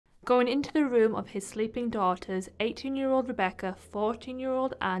Going into the room of his sleeping daughters, 18-year-old Rebecca,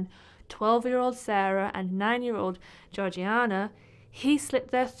 14-year-old Anne, 12-year-old Sarah, and 9-year-old Georgiana, he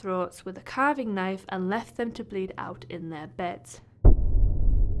slit their throats with a carving knife and left them to bleed out in their beds.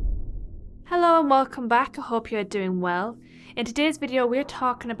 Hello and welcome back. I hope you are doing well. In today's video we are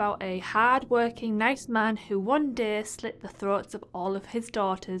talking about a hard-working, nice man who one day slit the throats of all of his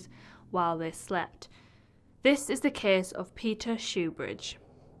daughters while they slept. This is the case of Peter Shoobridge.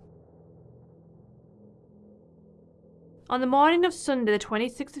 On the morning of Sunday the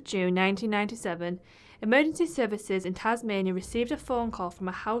 26th of June 1997, emergency services in Tasmania received a phone call from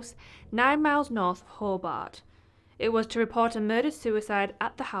a house 9 miles north of Hobart. It was to report a murder-suicide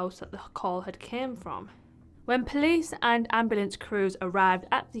at the house that the call had came from. When police and ambulance crews arrived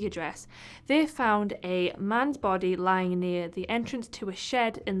at the address, they found a man's body lying near the entrance to a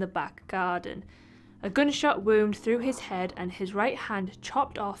shed in the back garden. A gunshot wound through his head and his right hand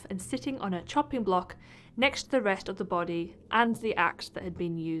chopped off and sitting on a chopping block next to the rest of the body and the axe that had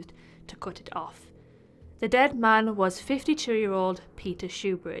been used to cut it off. The dead man was 52-year-old Peter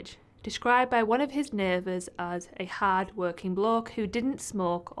Shoobridge, described by one of his neighbours as a hard-working bloke who didn't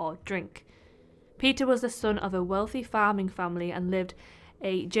smoke or drink. Peter was the son of a wealthy farming family and lived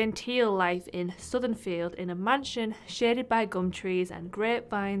a genteel life in Southernfield in a mansion shaded by gum trees and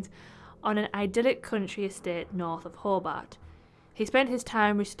grapevines on an idyllic country estate north of Hobart. He spent his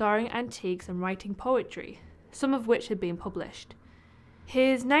time restoring antiques and writing poetry, some of which had been published.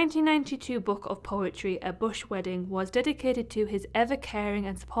 His 1992 book of poetry, A Bush Wedding, was dedicated to his ever-caring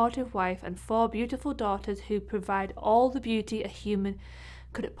and supportive wife and 4 beautiful daughters who provide all the beauty a human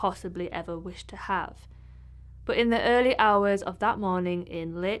could possibly ever wish to have. But in the early hours of that morning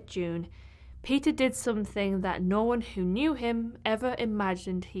in late June, Peter did something that no one who knew him ever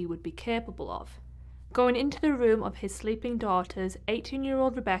imagined he would be capable of. Going into the room of his sleeping daughters,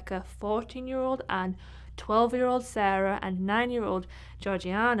 18-year-old Rebecca, 14-year-old Anne, 12-year-old Sarah, and 9-year-old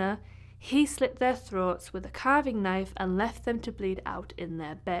Georgiana, he slit their throats with a carving knife and left them to bleed out in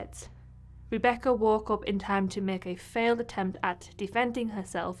their beds. Rebecca woke up in time to make a failed attempt at defending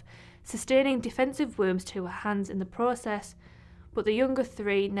herself, sustaining defensive wounds to her hands in the process, but the younger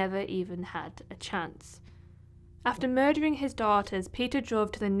 3 never even had a chance. After murdering his daughters, Peter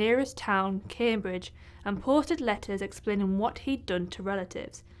drove to the nearest town, Cambridge, and posted letters explaining what he'd done to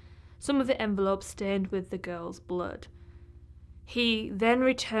relatives, some of the envelopes stained with the girls' blood. He then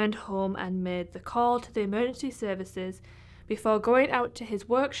returned home and made the call to the emergency services before going out to his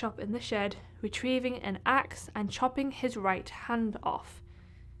workshop in the shed, retrieving an axe and chopping his right hand off.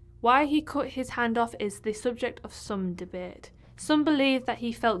 Why he cut his hand off is the subject of some debate. Some believe that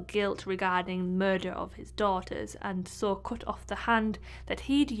he felt guilt regarding the murder of his daughters and so cut off the hand that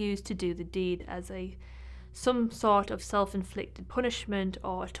he'd used to do the deed as some sort of self-inflicted punishment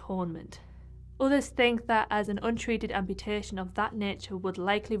or atonement. Others think that as an untreated amputation of that nature would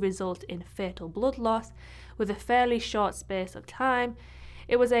likely result in fatal blood loss with a fairly short space of time,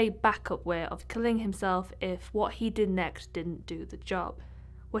 it was a backup way of killing himself if what he did next didn't do the job.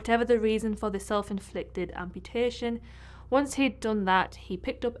 Whatever the reason for the self-inflicted amputation, once he'd done that, he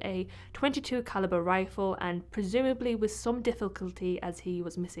picked up a .22 caliber rifle and, presumably with some difficulty as he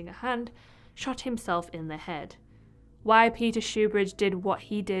was missing a hand, shot himself in the head. Why Peter Shoobridge did what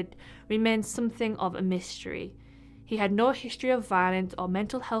he did remains something of a mystery. He had no history of violence or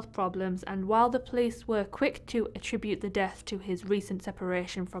mental health problems, and while the police were quick to attribute the death to his recent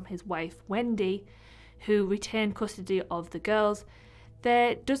separation from his wife Wendy, who retained custody of the girls,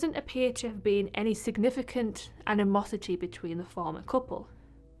 there doesn't appear to have been any significant animosity between the former couple.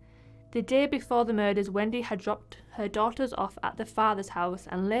 The day before the murders, Wendy had dropped her daughters off at the father's house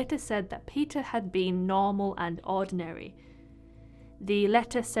and later said that Peter had been normal and ordinary. The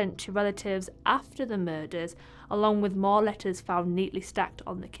letter sent to relatives after the murders, along with more letters found neatly stacked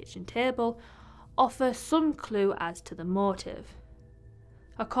on the kitchen table, offer some clue as to the motive.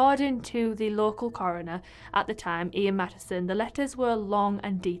 According to the local coroner at the time, Ian Mattison, the letters were long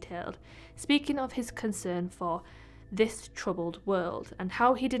and detailed, speaking of his concern for this troubled world and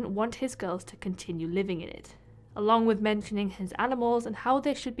how he didn't want his girls to continue living in it, along with mentioning his animals and how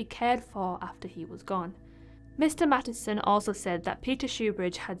they should be cared for after he was gone. Mr. Mattison also said that Peter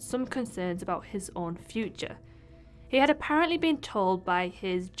Shoobridge had some concerns about his own future. He had apparently been told by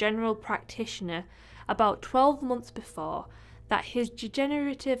his general practitioner about 12 months before that his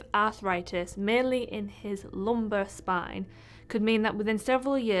degenerative arthritis, mainly in his lumbar spine, could mean that within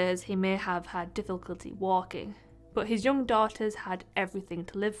several years he may have had difficulty walking. But his young daughters had everything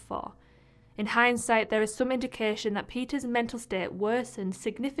to live for. In hindsight, there is some indication that Peter's mental state worsened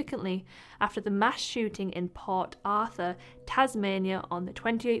significantly after the mass shooting in Port Arthur, Tasmania on the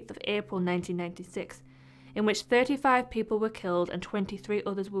 28th of April 1996, in which 35 people were killed and 23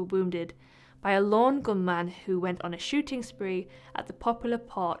 others were wounded by a lone gunman who went on a shooting spree at the popular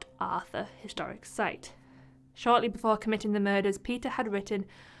Port Arthur historic site. Shortly before committing the murders, Peter had written,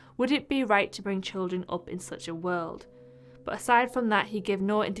 "Would it be right to bring children up in such a world?" But aside from that, he gave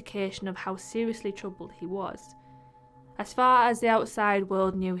no indication of how seriously troubled he was. As far as the outside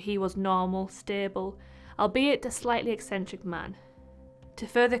world knew, he was normal, stable, albeit a slightly eccentric man. To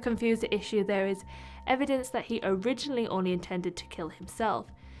further confuse the issue, there is evidence that he originally only intended to kill himself,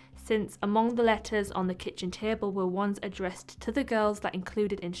 since among the letters on the kitchen table were ones addressed to the girls that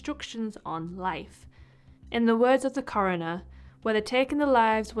included instructions on life. In the words of the coroner, whether taking their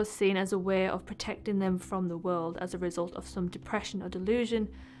lives was seen as a way of protecting them from the world as a result of some depression or delusion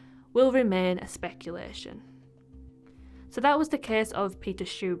will remain a speculation. So that was the case of Peter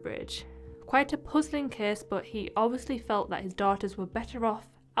Shoobridge. Quite a puzzling case, but he obviously felt that his daughters were better off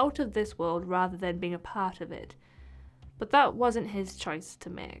out of this world rather than being a part of it. But that wasn't his choice to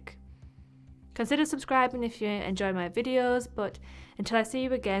make. Consider subscribing if you enjoy my videos, but until I see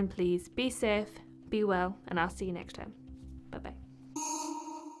you again, please be safe, be well, and I'll see you next time. Bye bye.